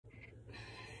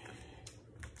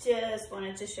Just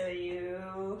wanted to show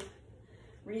you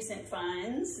recent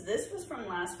finds. This was from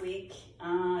last week.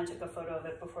 I took a photo of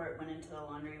it before it went into the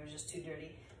laundry. It was just too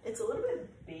dirty. It's a little bit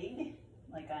big.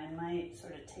 Like I might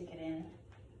sort of take it in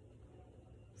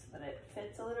so that it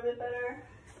fits a little bit better,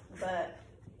 but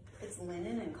it's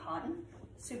linen and cotton.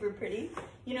 Super pretty.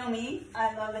 You know me,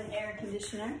 I love an air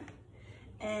conditioner.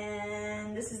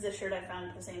 And this is the shirt I found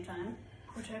at the same time,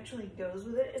 which actually goes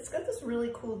with it. It's got this really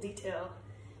cool detail.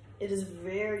 It is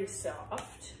very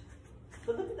soft,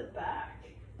 but look at the back.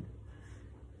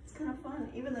 It's kind of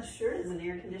fun. Even the shirt is an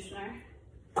air conditioner.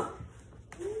 Ooh.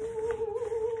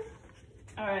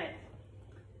 All right,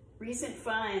 recent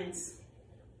finds.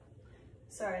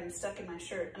 Sorry, I'm stuck in my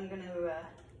shirt. I'm gonna,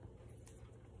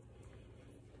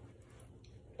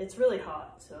 it's really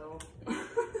hot, so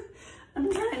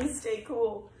I'm trying to stay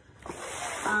cool.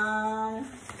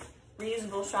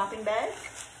 Reusable shopping bag.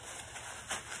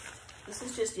 This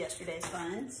is just yesterday's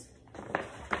finds.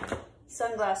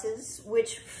 Sunglasses,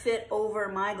 which fit over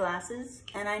my glasses.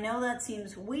 And I know that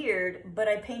seems weird, but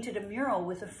I painted a mural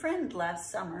with a friend last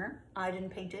summer. I didn't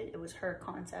paint it, it was her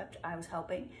concept, I was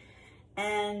helping.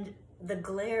 And the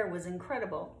glare was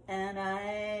incredible. And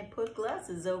I put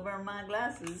glasses over my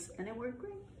glasses and it worked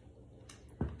great.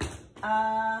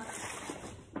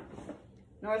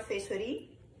 North Face hoodie.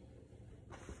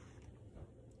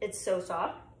 It's so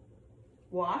soft.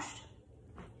 Washed.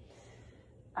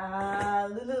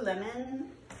 Lululemon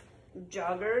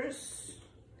joggers,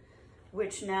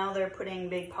 which now they're putting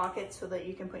big pockets so that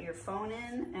you can put your phone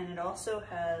in, and it also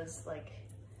has like,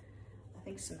 I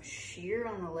think some sheer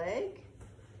on the leg.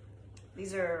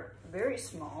 These are very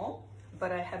small,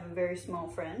 but I have a very small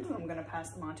friend who I'm gonna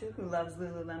pass them on to who loves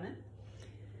Lululemon.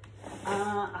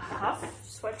 A Huff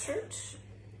sweatshirt,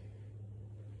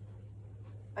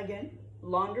 again,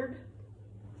 laundered.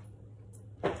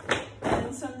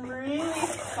 And some really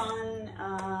fun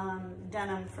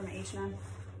denim from H&M.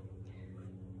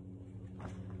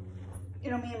 You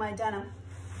know me and my denim.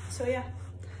 So yeah,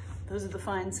 those are the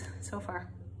finds so far.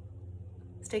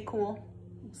 Stay cool.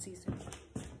 We'll see you soon.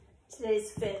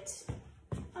 Today's fit.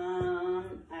 I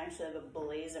actually have a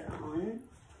blazer on.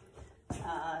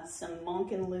 Some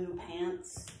Monk & Lou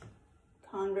pants,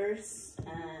 Converse,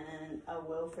 and a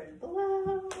Wilfred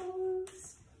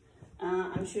blouse.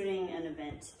 I'm shooting an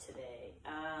event today.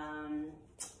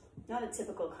 Not a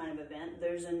typical kind of event.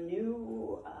 There's a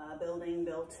new building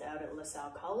built out at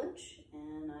LaSalle College,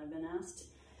 and I've been asked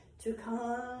to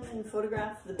come and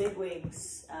photograph the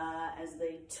bigwigs as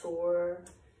they tour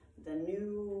the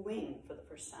new wing for the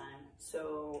first time.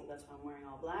 So that's why I'm wearing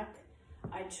all black.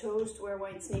 I chose to wear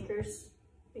white sneakers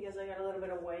because I got a little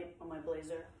bit of white on my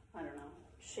blazer. I don't know,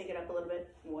 shake it up a little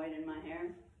bit, white in my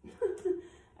hair.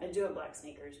 I do have black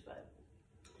sneakers, but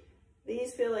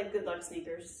these feel like good luck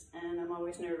sneakers, and I'm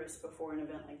always nervous before an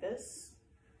event like this.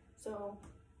 So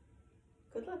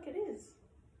good luck it is.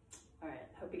 All right,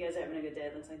 hope you guys are having a good day.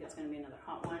 It looks like it's gonna be another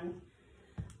hot one.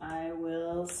 I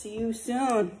will see you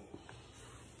soon.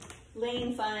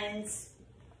 Lane Finds,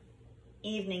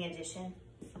 evening edition.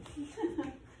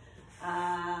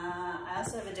 I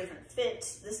also have a different fit.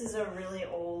 This is a really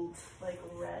old, like,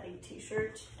 ratty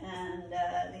t-shirt, and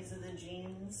these are the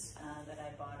jeans that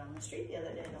I bought on the street the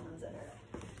other day, the ones that are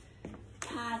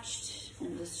patched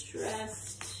and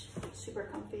distressed, super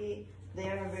comfy. They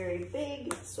are very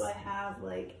big, so I have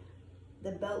like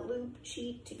the belt loop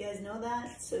cheat. Do you guys know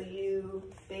that? So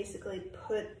you basically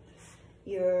put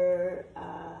your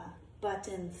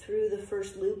button through the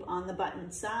first loop on the button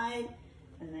side,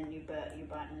 and then you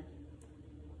button.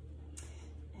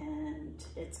 And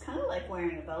it's kind of like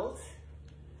wearing a belt,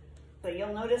 but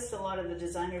you'll notice a lot of the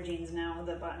designer jeans now,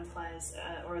 the button flies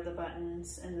or the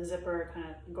buttons and the zipper are kind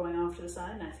of going off to the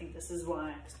side, and I think this is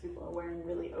why, because people are wearing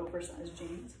really oversized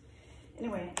jeans.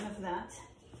 Anyway, enough of that.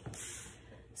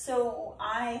 So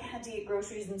I had to get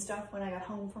groceries and stuff when I got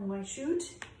home from my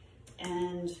shoot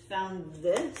and found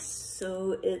this.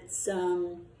 So it's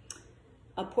a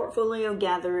portfolio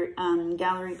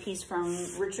gallery piece from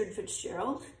Richard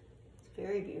Fitzgerald.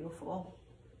 Very beautiful.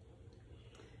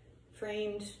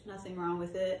 Framed, nothing wrong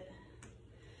with it.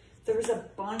 There was a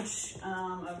bunch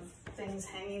of things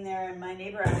hanging there, and my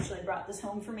neighbor actually brought this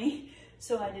home for me,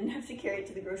 so I didn't have to carry it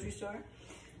to the grocery store.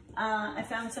 I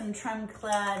found some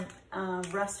trim-clad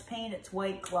rust paint. It's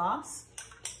white gloss.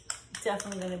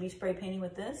 Definitely going to be spray painting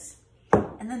with this.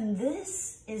 And then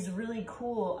this is really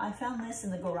cool. I found this in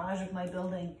the garage of my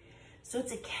building. So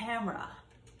it's a camera,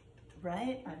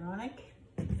 right? Ironic.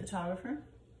 Photographer,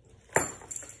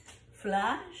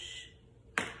 flash,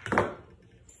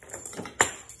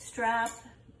 strap,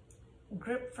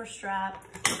 grip for strap,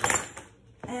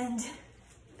 and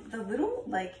the little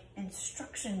like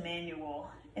instruction manual.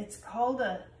 It's called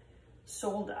a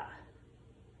solda.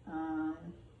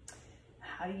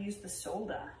 How to use the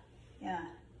solda. Yeah,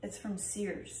 it's from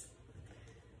Sears.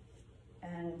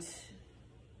 And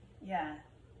yeah,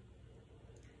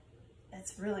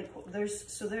 it's really cool.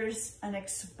 There's an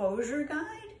exposure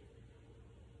guide,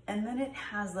 and then it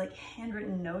has like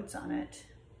handwritten notes on it.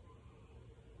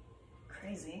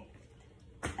 Crazy.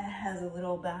 It has a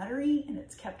little battery and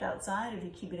it's kept outside. If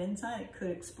you keep it inside, it could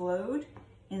explode.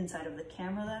 Inside of the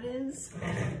camera, that is.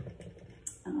 Here,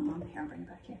 I'll bring it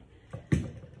back here.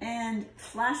 And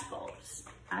flash bulbs,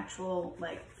 actual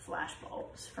like flash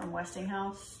bulbs from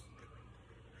Westinghouse.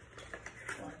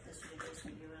 I feel like this video is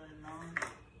gonna be really long.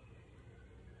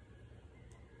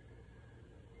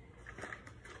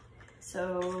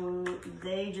 So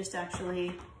they just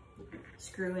actually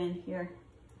screw in here.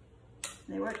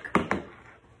 They work.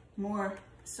 More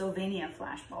Sylvania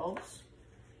flash bulbs.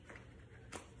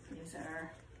 These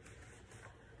are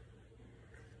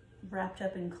wrapped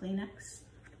up in Kleenex,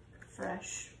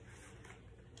 fresh.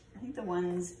 I think the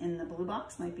ones in the blue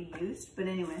box might be used, but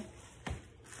anyway,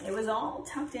 it was all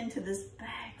tucked into this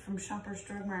bag from Shoppers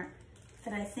Drug Mart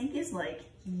that I think is like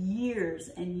years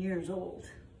and years old.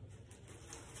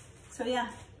 So yeah,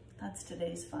 that's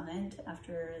today's find.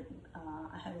 After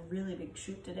I had a really big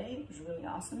shoot today, it was really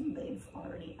awesome. They've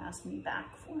already asked me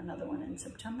back for another one in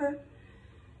September.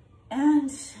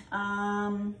 And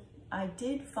I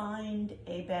did find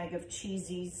a bag of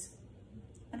cheesies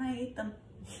and I ate them.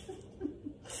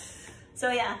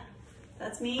 So yeah,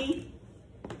 that's me.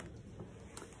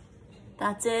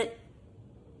 That's it.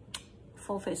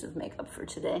 Full face of makeup for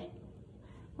today.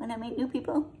 When I meet new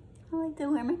people, I like to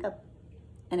wear makeup.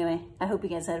 Anyway, I hope you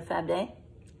guys had a fab day.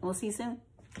 We'll see you soon.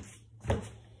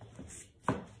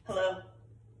 Hello.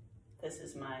 This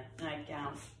is my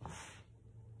nightgown.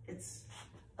 It's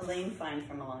a lane find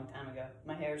from a long time ago.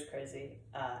 My hair is crazy,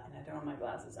 and I don't have my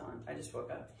glasses on. I just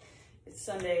woke up. It's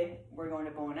Sunday. We're going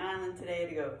to Bowen Island today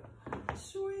to go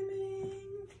swimming.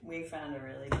 We found a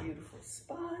really beautiful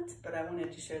spot, but I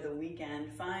wanted to share the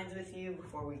weekend finds with you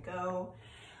before we go.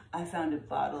 I found a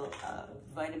bottle of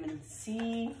vitamin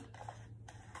C,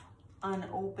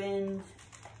 unopened.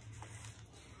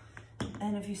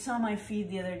 And if you saw my feed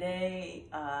the other day,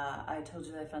 I told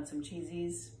you that I found some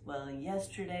cheesies. Well,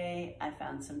 yesterday I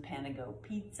found some Panago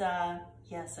pizza.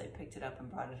 Yes, I picked it up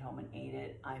and brought it home and ate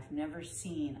it. I've never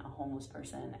seen a homeless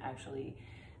person actually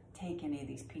take any of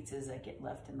these pizzas that get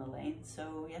left in the lane.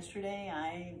 So yesterday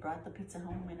I brought the pizza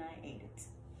home and I ate it.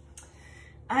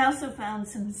 I also found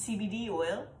some CBD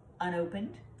oil,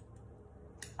 unopened.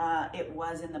 It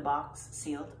was in the box,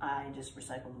 sealed. I just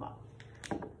recycled the box.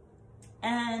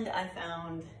 And I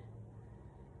found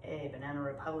a Banana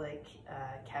Republic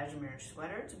cashmere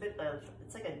sweater. It's a bit of,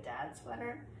 it's like a dad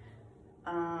sweater.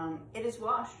 It is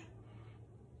washed.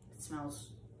 It smells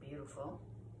beautiful.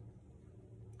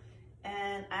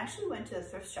 And I actually went to a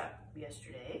thrift shop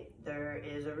yesterday. There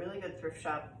is a really good thrift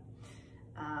shop.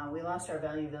 We lost our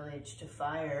Value Village to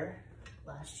fire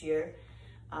last year.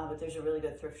 But there's a really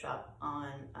good thrift shop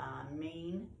on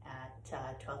Main at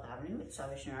 12th Avenue at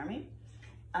Salvation Army.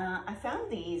 I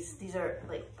found these are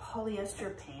like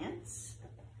polyester pants,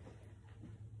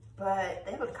 but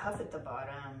they have a cuff at the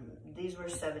bottom. These were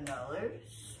 $7.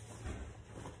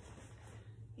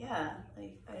 Yeah,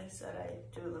 like I just said,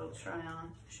 I'd do a little try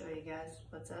on, show you guys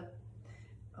what's up.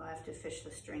 Oh, I have to fish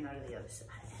the string out of the other side.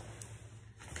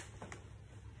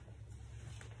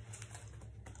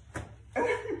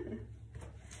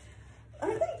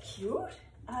 Aren't they cute?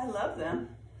 I love them.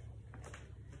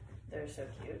 They're so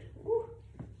cute. Woo.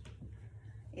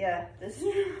 Yeah, this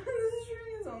string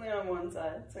is only on one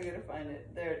side, so I gotta find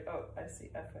it. There, oh, I see,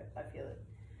 I feel it.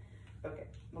 Okay,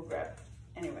 we'll grab it.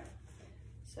 Anyway,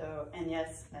 so, and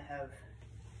yes, I have,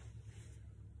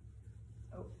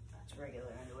 oh, that's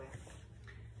regular underwear.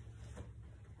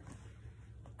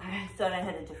 I thought I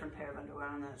had a different pair of underwear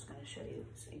on that I was gonna show you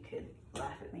so you could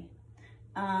laugh at me.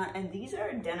 And these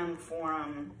are Denim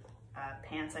Forum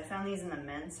pants. I found these in the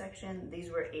men's section.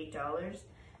 These were $8.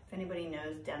 If anybody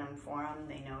knows Denim Forum,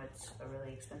 they know it's a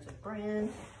really expensive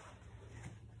brand.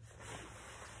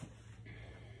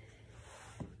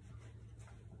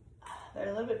 They're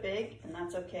a little bit big, and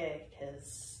that's okay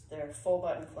because they're full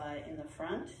button fly in the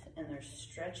front and they're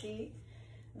stretchy.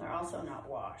 And they're also not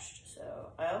washed.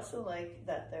 So I also like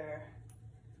that they're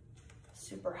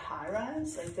super high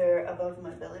rise, like they're above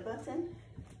my belly button.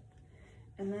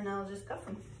 And then I'll just cuff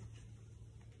them.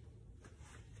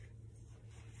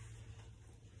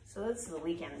 So that's the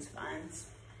weekend's finds.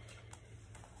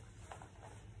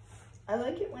 I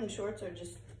like it when shorts are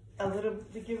just a little,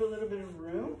 they give a little bit of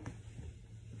room.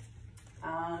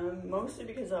 mostly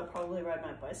because I'll probably ride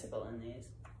my bicycle in these.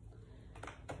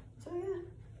 So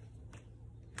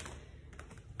yeah.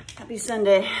 Happy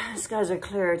Sunday. The skies are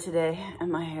clearer today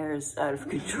and my hair is out of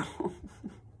control.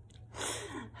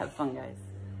 Have fun, guys.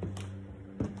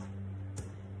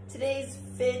 Today's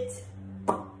fit,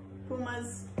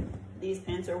 Pumas. These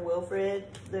pants are Wilfred.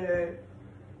 They're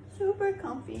super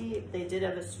comfy. They did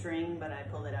have a string, but I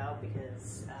pulled it out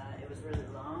because it was really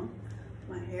long.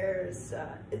 My hair is,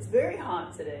 it's very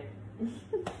hot today.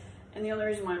 And the only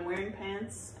reason why I'm wearing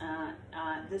pants,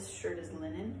 this shirt is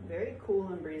linen, very cool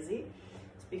and breezy.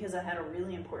 It's because I had a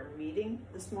really important meeting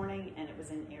this morning and it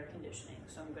was in air conditioning.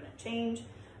 So I'm gonna change,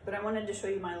 but I wanted to show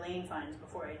you my lane finds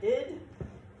before I did.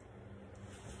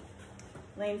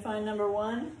 Lane find number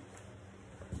 1.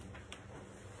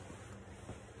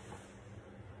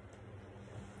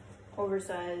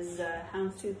 Oversized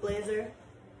houndstooth blazer.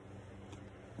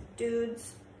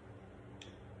 Dudes.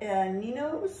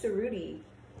 Nino Cerruti.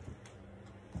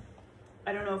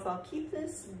 I don't know if I'll keep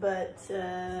this, but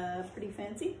pretty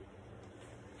fancy.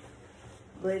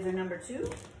 Blazer number 2.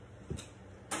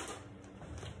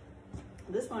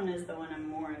 This one is the one I'm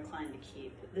more inclined to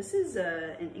keep. This is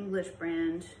an English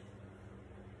brand.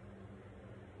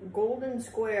 Golden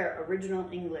Square Original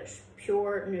English,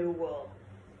 pure new wool.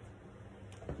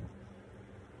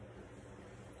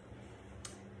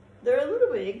 They're a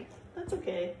little big, that's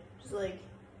okay. Just like,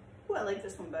 oh, I like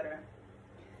this one better.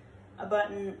 A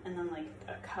button and then like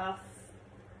a cuff.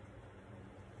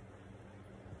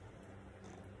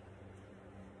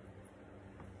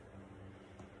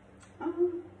 I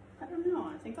don't know.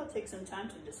 I think I'll take some time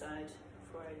to decide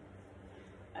before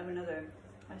I have another.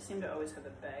 I seem to always have a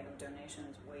bag of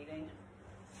donations waiting.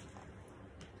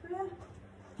 So yeah.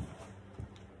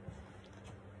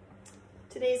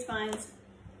 Today's finds.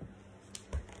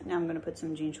 Now I'm gonna put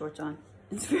some jean shorts on.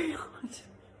 It's very hot.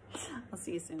 I'll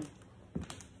see you soon.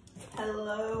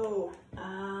 Hello.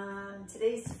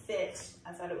 Today's fit,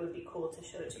 I thought it would be cool to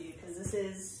show it to you because this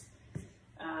is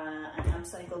an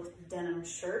upcycled denim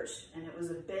shirt and it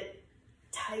was a bit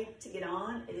tight to get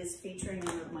on. It is featuring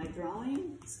one of my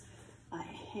drawings. I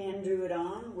hand drew it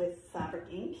on with fabric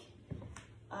ink.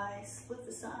 I split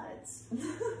the sides.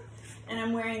 And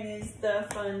I'm wearing the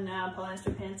fun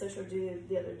polyester pants I showed you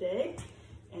the other day.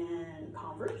 And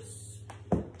Converse.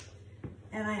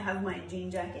 And I have my jean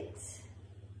jacket,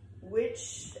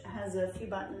 which has a few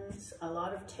buttons, a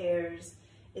lot of tears.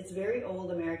 It's very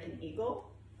old American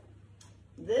Eagle.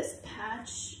 This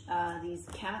patch, these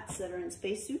cats that are in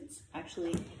spacesuits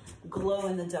actually glow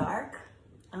in the dark.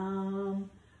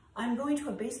 I'm going to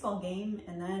a baseball game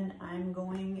and then I'm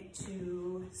going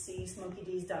to see Smokey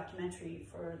D's documentary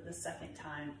for the second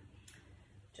time.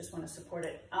 Just want to support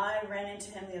it. I ran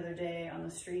into him the other day on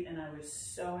the street and I was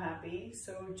so happy,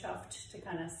 so chuffed to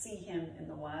kind of see him in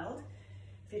the wild.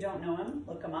 If you don't know him,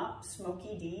 look him up,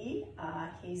 Smokey D.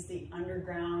 He's the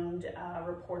underground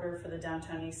reporter for the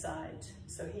downtown east side.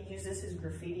 So he uses his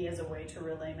graffiti as a way to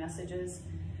relay messages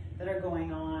that are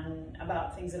going on,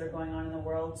 about things that are going on in the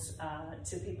world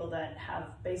to people that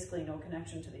have basically no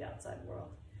connection to the outside world.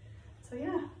 So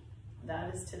yeah,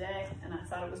 that is today and I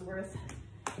thought it was worth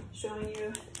showing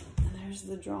you. And there's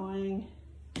the drawing.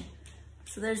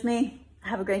 So there's me.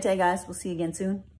 Have a great day, guys. We'll see you again soon.